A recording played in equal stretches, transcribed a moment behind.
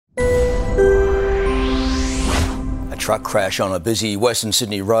truck crash on a busy Western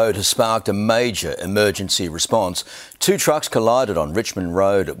Sydney road has sparked a major emergency response. Two trucks collided on Richmond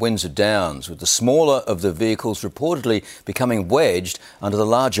Road at Windsor Downs, with the smaller of the vehicles reportedly becoming wedged under the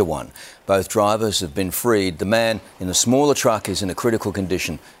larger one. Both drivers have been freed. The man in the smaller truck is in a critical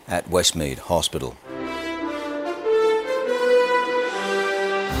condition at Westmead Hospital.